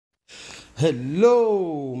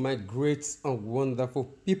Hello, my great and wonderful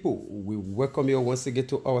people. We welcome you once again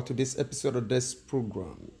to our today's episode of this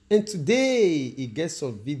program. And today, it gets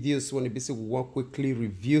some videos when we want quickly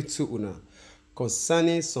review to una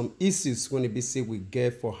concerning some issues when we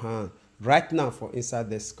get for hand right now for inside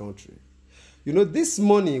this country. You know, this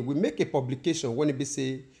morning we make a publication when we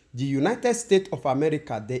say the United States of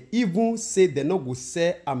America, they even say they no go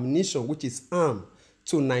sell ammunition, which is arm,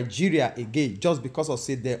 to Nigeria again, just because of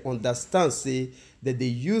say they understand say that they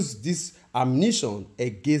use this ammunition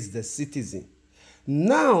against the citizen.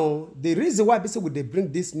 Now the reason why they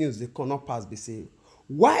bring this news they cannot pass they say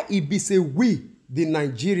why it be say we the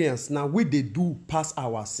Nigerians now we they do pass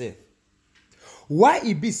ourselves. Why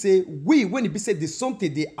it be say we when it be say there's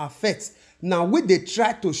something they affect now we they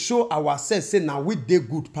try to show ourselves say now we they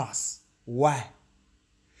good pass. Why?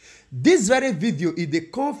 This very video, it they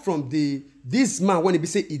come from this man when he be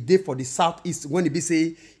say he did for the southeast, when he be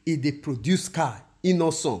say he they produce car,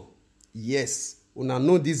 Innosom. Yes, una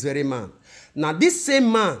know this very man. Now this same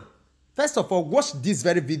man, first of all, watch this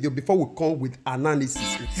very video before we come with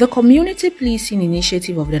analysis. The community policing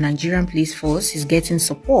initiative of the Nigerian Police Force is getting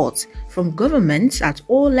support from governments at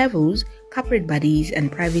all levels, corporate bodies and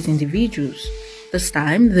private individuals. This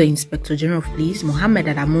time, the Inspector General of Police, Mohammed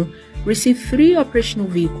Adamu, received 3 operational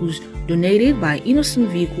vehicles donated by Innosom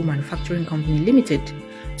Vehicle Manufacturing Company Limited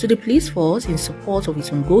to the police force in support of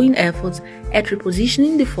its ongoing efforts at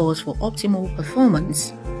repositioning the force for optimal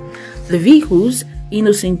performance. The vehicles,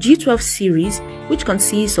 Innosom G12 series, which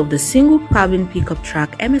consists of the single cabin pickup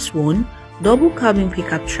truck MS1, double cabin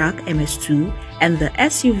pickup truck MS2, and the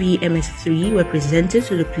SUV MS3, were presented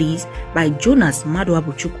to the police by Jonas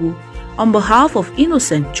Maduabuchukwu on behalf of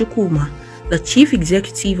Innocent Chukwuma, the Chief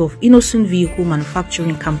Executive of Innosom Vehicle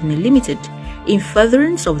Manufacturing Company Limited, in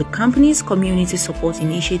furtherance of the company's community support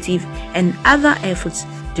initiative and other efforts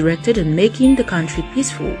directed in making the country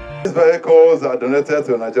peaceful. These vehicles are donated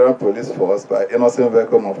to the Nigerian Police Force by Innosom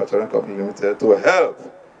Vehicle Manufacturing Company Limited to help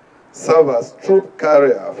serve as troop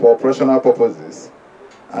carrier for operational purposes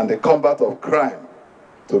and the combat of crime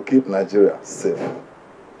to keep Nigeria safe.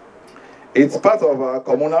 It's part of our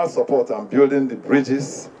communal support and building the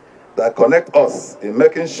bridges that connect us in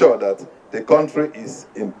making sure that the country is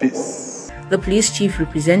in peace. The police chief,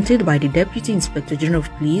 represented by the Deputy Inspector General of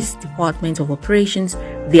Police, Department of Operations,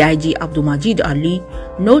 DIG Abdulmajid Ali,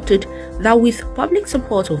 noted that with public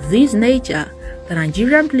support of this nature, the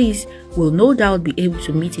Nigerian police will no doubt be able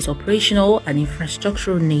to meet its operational and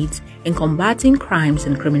infrastructural needs in combating crimes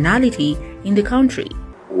and criminality in the country.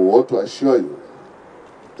 We want to assure you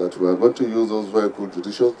that we are going to use those vehicles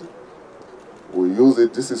judiciously. We use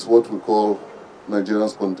it, this is what we call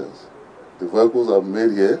Nigerian's contents. The vehicles are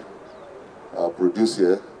made here, are produced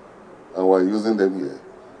here, and we're using them here.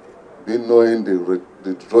 Being knowing the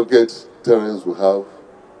rugged terrains we have,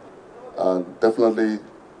 and definitely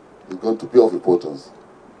it's going to be of importance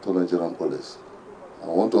to Nigerian police. I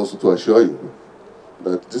want also to assure you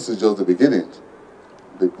that this is just the beginning.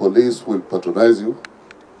 The police will patronize you,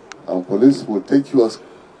 and police will take you as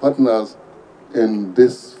partners in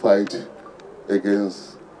this fight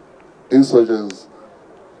against insurgents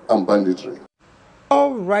and banditry.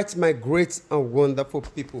 All right, my great and wonderful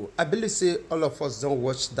people. I believe say all of us don't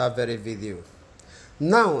watch that very video.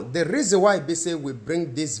 Now, the reason why we say we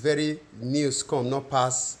bring this very news come not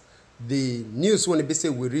past the news when we say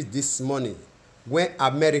we read this morning when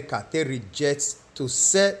America they reject to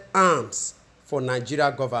sell arms for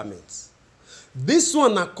Nigeria government. This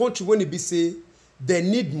one a country when it be say they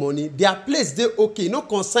need money, their place they okay, no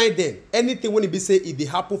consign them. Anything when it be say it they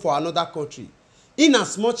happen for another country. In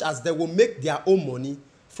as much as they will make their own money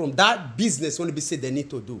from that business when it be say they need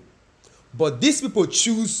to do. But these people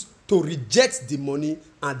choose to reject the money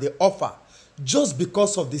and the offer just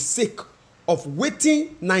because of the sake of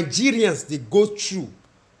waiting Nigerians they go through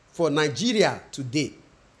for Nigeria today.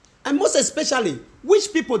 And most especially,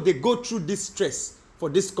 which people they go through this stress for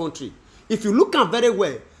this country. If you look at very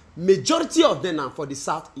well, majority of them are for the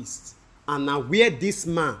southeast. And now where this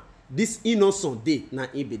man, this Innosom day, now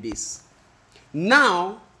he be this.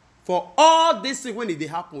 Now, for all this when it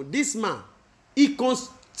happen, this man, he comes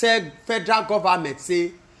tell federal government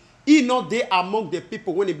say, he not there among the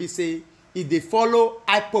people when he be say, if they follow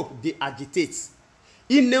IPOP, they agitate.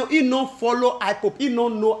 He no follow IPOP, he no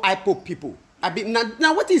know IPOP people.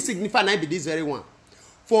 Now what is signifying I be this very one?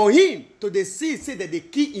 For him to they say that they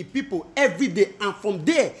kill in people every day, and from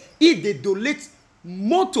there, if they donate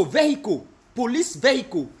motor vehicle, police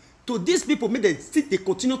vehicle, to these people, make them still they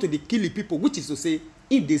continue to kill the people, which is to say,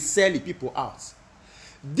 if they sell the people out.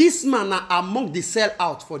 This man are among the sell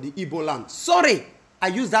out for the Igbo land. Sorry, I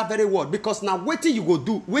use that very word because now wetin you go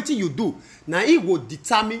do, wetin you do, now it will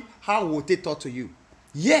determine how will they talk to you.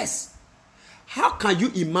 Yes. How can you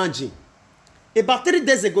imagine? About 3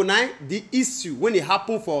 days ago now, the issue when it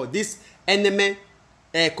happened for this enemy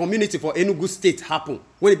community for Enugu State happened.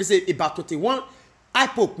 When it be say about 21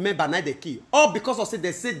 IPOP member now they kill. All because of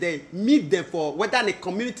say they meet them for whether in a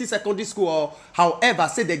community secondary school or however,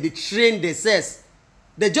 say that they train themselves.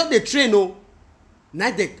 They just they train oh.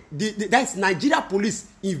 Now that's Nigeria police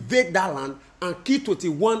invade that land and kill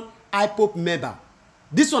 21 IPOP member.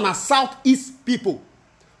 This one are Southeast people.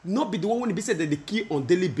 Not be the one when they say that they kill on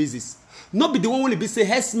daily basis. Not be the one when they say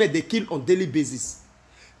herdsmen they kill on daily basis.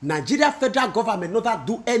 Nigeria federal government never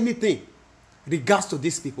do anything regards to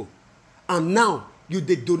these people. And now you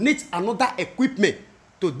they donate another equipment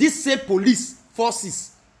to this same police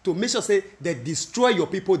forces to make sure say they destroy your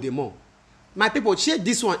people the more. My people, share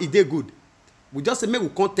this one, it they good. We just say make we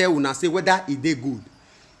can't tell una say whether it they good.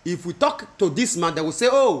 If we talk to this man, they will say,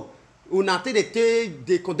 oh, una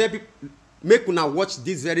they condemn people. Make una watch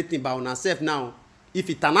this very thing by una self now. If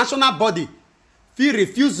international body feel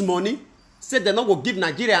refuse money, say they not go give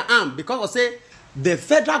Nigeria arm because of say the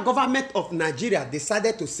federal government of Nigeria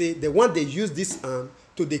decided to say they want to use this arm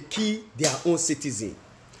to the kill their own citizen.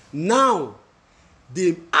 Now,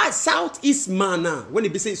 the Southeast man now, when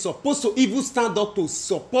it be say supposed to even stand up to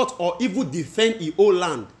support or even defend his own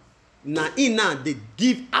land, now they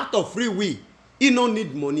give out of free will. He no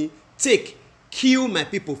need money, take, kill my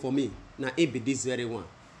people for me. Now it be this very one.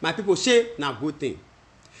 My people say now good thing.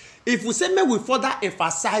 If we say may we further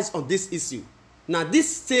emphasize on this issue, now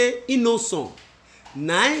this say Innosom,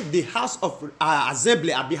 now the House of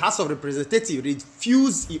Assembly and the House of Representatives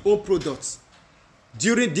refuse its own products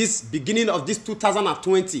during this beginning of this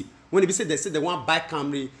 2020 when they say they want buy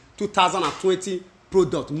Camry 2020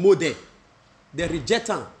 product model, they reject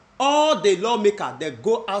them. All the lawmakers they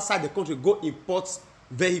go outside the country go import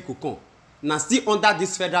vehicle come. Now still under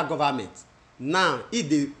this federal government. Now if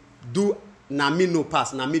they do na me no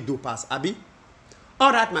pass, na me do pass. Abi?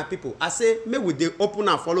 All right, my people. I say, may we they open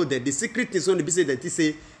and follow them. The secret is only be say that they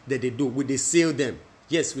say that they do. We they seal them.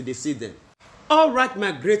 Yes, we they seal them. All right,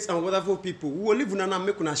 my great and wonderful people. We will leave una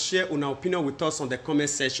make una share una opinion with us on the comment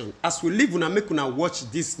section. As we leave una make una watch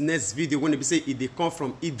this next video when they say it they come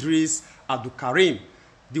from Idris Abdukarim.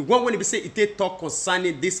 The one when they say it they talk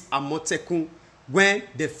concerning this Amontekun when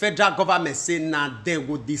the federal government say now they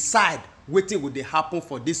will decide what will they happen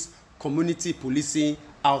for this community policing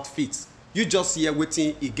outfits. You just hear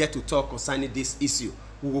waiting, you get to talk concerning this issue.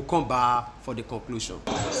 We will come back for the conclusion.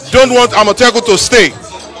 Don't want Amontekun to stay.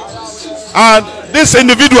 And this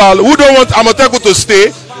individual who don't want Amontekun to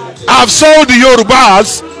stay have sold the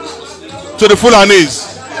Yorubas to the Fulanis.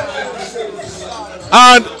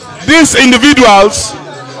 And these individuals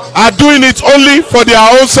are doing it only for their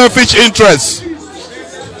own selfish interests.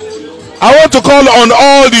 I want to call on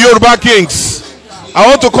all the Yoruba kings. I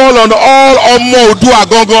want to call on all Omo Odua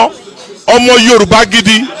Gongo, Omo Yoruba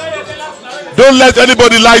Gidi. Don't let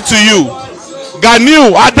anybody lie to you.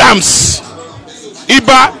 Ganiu Adams,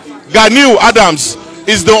 Iba Ganiu Adams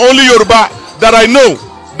is the only Yoruba that I know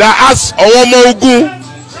that has Omo Ogun,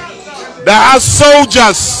 that has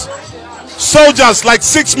soldiers like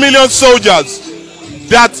 6 million soldiers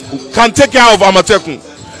that can take care of Amontekun,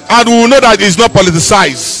 and we will know that it's not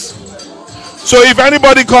politicized. So if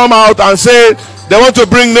anybody come out and say they want to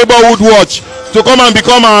bring neighborhood watch to come and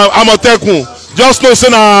become Amontekun, just know say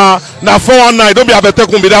na 419, don't be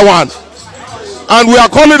Amontekun be that one. And we are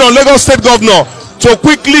calling on Lagos State Governor to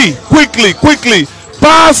quickly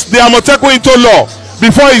pass the Amontekun into law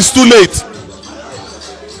before it's too late.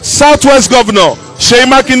 Southwest Governor Shøws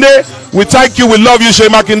Makinde, we thank you, we love you, Shøws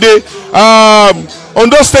Makinde.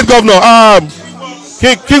 Ondo State Governor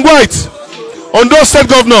King White, Ondo State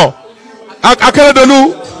Governor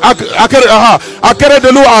Akeredolu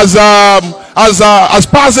has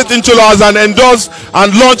passed it into law, as an endorsed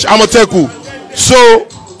and launched Amontekun. So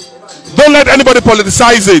don't let anybody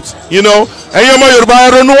politicize it, you know. And you know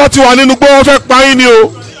what you want to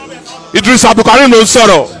Idris Abdukarim no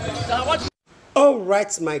sorrow. All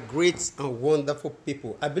right, my great and wonderful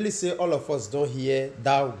people. I believe say all of us don't hear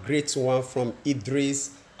that great one from Idris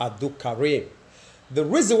Abdukarim. The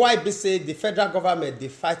reason why they say the federal government they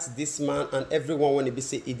fight this man and everyone when they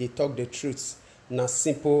say they talk the truth, not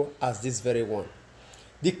simple as this very one.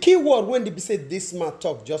 The key word when they say this man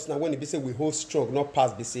talk just now, when they say we hold strong, not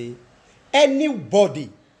pass, they say anybody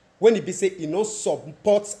when they say he no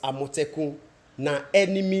supports Amontekun, na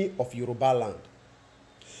enemy of Yoruba land.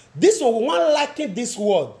 This one we want liken this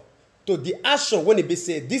word to the action when they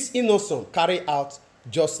say this Innosom carry out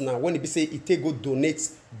just now when they say it go donate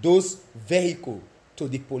those vehicles to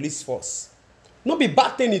the police force. No be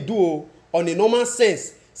bad thing he do on a normal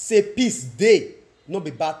sense. Say peace day. No be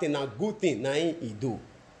bad thing, na good thing na he do.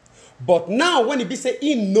 But now when he be say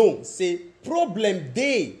he know, say problem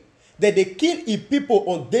day that they kill people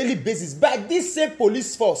on daily basis by this same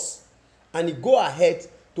police force, and he go ahead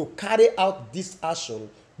to carry out this action,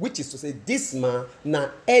 which is to say this man na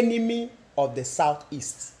enemy of the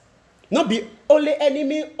Southeast. Not be only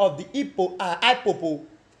enemy of the IPOP.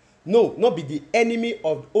 No, not be the enemy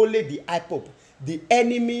of only the IPOP. The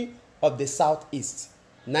enemy of the Southeast.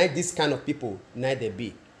 Now this kind of people, now they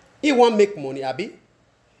be. He want make money, abi.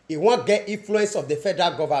 He want get influence of the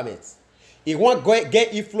federal government. He want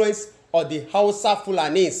get influence of the Hausa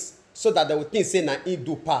Fulanis so that they will think say na he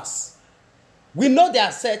do pass. We know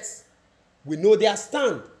their sets. We know their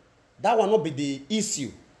stand. That will not be the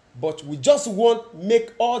issue. But we just want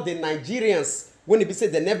make all the Nigerians, when they say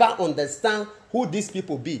they never understand who these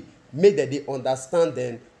people be, make that they understand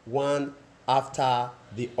them one after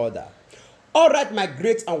the other. All right, my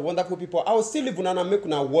great and wonderful people, I will still leave una make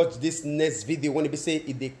una watch this next video when they say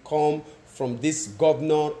if they come from this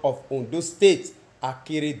governor of Ondo State,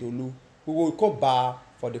 Akeredolu, who will come back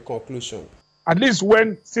for the conclusion. At least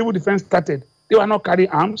when civil defense started, they were not carrying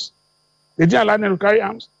arms. They didn't allow them to carry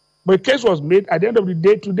arms. But a case was made. At the end of the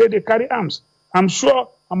day, today they carry arms. I'm sure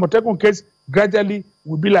Amontekun case gradually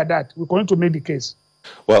will be like that. We're going to make the case.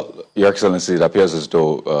 Well, Your Excellency, it appears as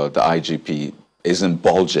though the IGP isn't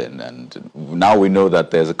bulging, and now we know that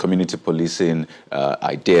there's a community policing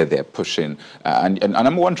idea they're pushing. And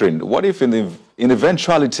I'm wondering, what if in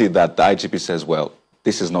eventuality that the IGP says, well,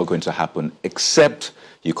 this is not going to happen except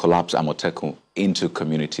you collapse Amontekun into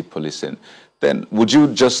community policing, then would you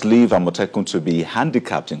just leave Amontekun to be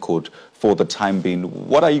handicapped in court for the time being?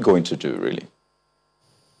 What are you going to do, really?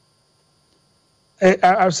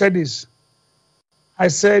 I've said this. I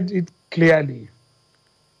said it clearly.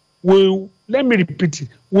 Let me repeat it.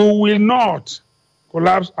 We will not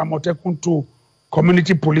collapse Amontekun to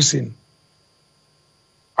community policing.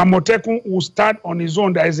 Amontekun will start on his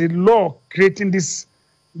own. There is a law creating this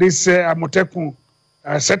Amontekun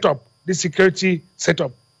setup, this security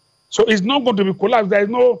setup. So it's not going to be collapsed. There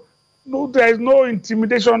is no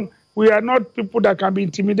intimidation. We are not people that can be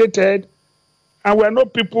intimidated, and we are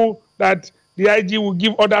not people that the IG will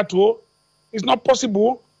give order to. It's not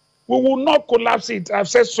possible. We will not collapse it. I've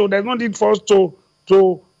said so. There's no need for us to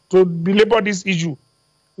belabor this issue.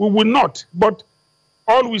 We will not. But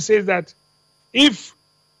all we say is that if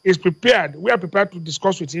he's prepared, we are prepared to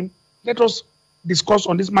discuss with him. Let us discuss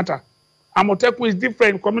on this matter. Amontekun is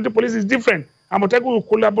different. Community police is different. Amontekun will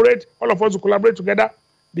collaborate. All of us will collaborate together.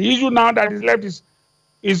 The issue now that is left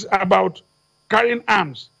is about carrying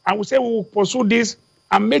arms. And we say we will pursue this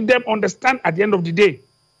and make them understand at the end of the day.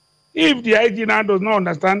 If the IG now does not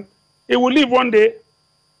understand, he will leave one day.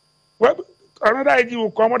 Well, another IG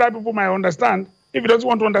will come, other people might understand. If he doesn't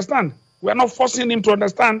want to understand, we are not forcing him to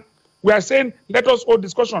understand. We are saying, let us hold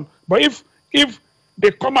discussion. But if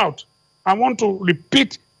they come out and want to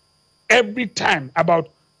repeat every time about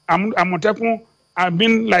Amontekun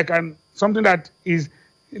being like something that is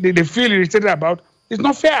they feel irritated about, it's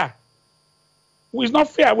not fair. It's not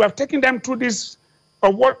fair. We have taken them through this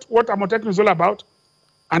of what Amontekun is all about,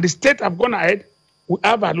 and the state have gone ahead. We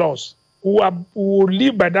have our laws. We will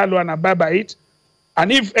live by that law and abide by it.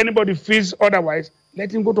 And if anybody feels otherwise,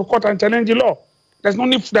 let him go to court and challenge the law. There's no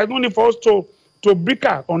need for us to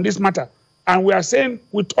bicker on this matter. And we are saying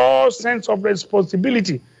with all sense of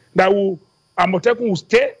responsibility that Amontekun will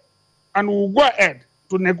stay and we will go ahead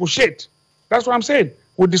to negotiate. That's what I'm saying.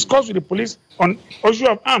 We'll discuss with the police on issue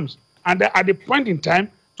of arms. And at the point in time,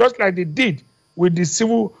 just like they did with the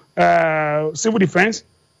civil defense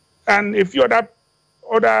and a few other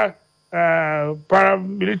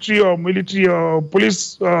paramilitary or military or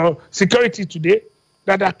police security today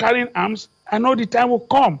that are carrying arms, I know the time will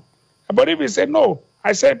come. But if they say no,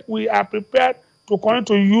 I said we are prepared to continue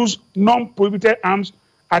to use non-prohibited arms,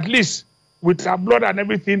 at least with our blood and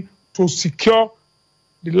everything, to secure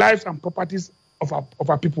the lives and properties of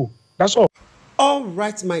our people. That's all. All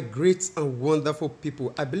right, my great and wonderful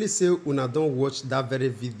people. I believe say una don't watch that very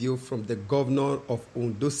video from the governor of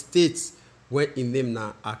Ondo State, where in name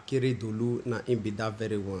na Akeredolu na in be that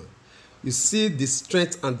very one. You see the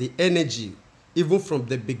strength and the energy, even from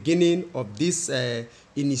the beginning of this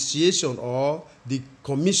initiation or the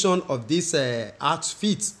commission of this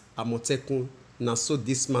outfit, Amontekun, na so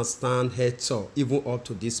this man stand head tall, even up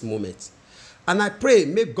to this moment. And I pray,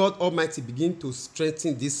 may God Almighty begin to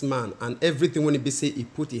strengthen this man and everything when he be say he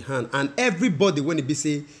put his hand, and everybody when he be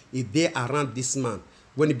say he there around this man,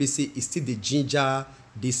 when he be say he still the ginger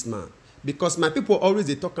this man. Because my people always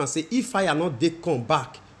they talk and say, if fire not they come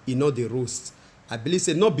back, e not the roast. I believe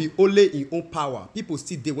say not be only in own power. People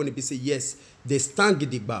still they when it be say yes, they stand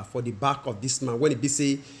gidigba for the back of this man. When it be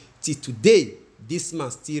say till today, this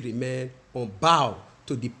man still remain on bow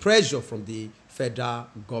to the pressure from the federal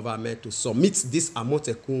government to submit this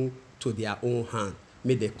Amontekun to their own hand,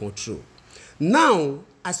 may they control. Now,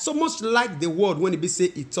 I so much like the word when it be say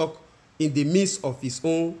he talk in the midst of his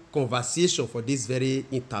own conversation for this very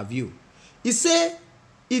interview. He say,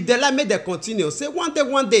 if they like, may they continue. Say one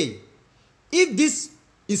day, if this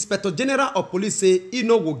Inspector General of Police say he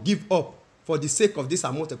no will give up for the sake of this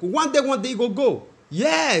Amontekun, one day he go.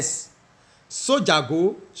 Yes, soldier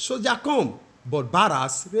go, soldier come, but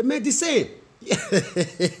barracks remain the same.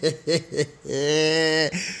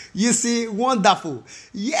 You see, wonderful.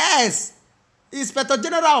 Yes, Inspector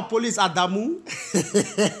General of Police Adamu,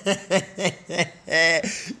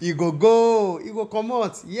 he go come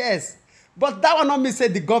out. Yes, but that one not mean say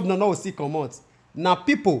the governor no will still come out. Now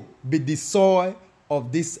people be the soil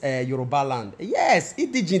of this Yoruba land. Yes,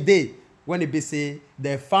 Idris day when it be say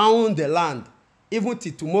they found the land, even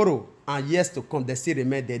till tomorrow and years to come, they still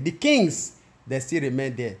remain there. The kings, they still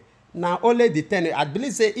remain there. Now only the 10, I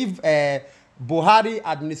believe say if Buhari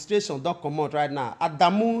administration don't come out right now,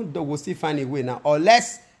 Adamu they will still find a way now,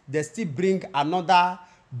 unless they still bring another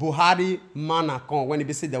Buhari man come when it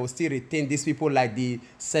be say they will still retain these people like the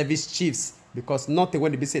service chiefs, because nothing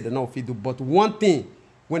when it be say they know if you do. But one thing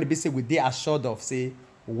when it be say we they assured of say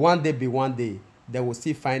one day they will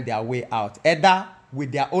still find their way out, either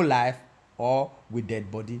with their own life or with dead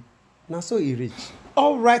body. Now so he reach.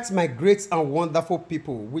 All right, my great and wonderful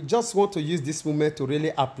people, we just want to use this moment to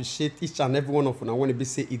really appreciate each and every one of you. I want to be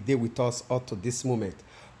say if they with us up to this moment.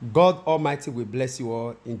 God Almighty will bless you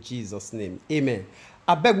all in Jesus' name. Amen.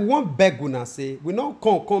 I beg, we won't beg una say we not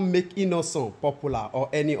come make Innosom popular or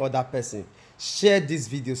any other person. Share this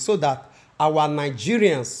video so that our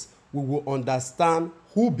Nigerians will understand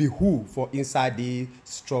who be who for inside the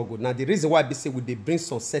struggle. Now the reason why I say we they bring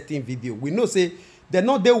some certain video, we know say they're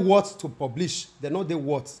not the words to publish, they're not the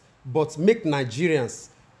words, but make Nigerians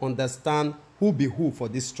understand who be who for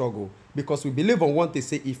this struggle. Because we believe on one thing,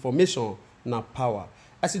 say information, not power.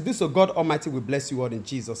 As you do so, God Almighty will bless you all in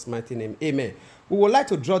Jesus' mighty name. Amen. We would like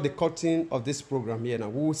to draw the curtain of this program here now.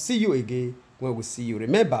 We will see you again when we see you.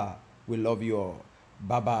 Remember, we love you all.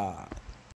 Bye-bye.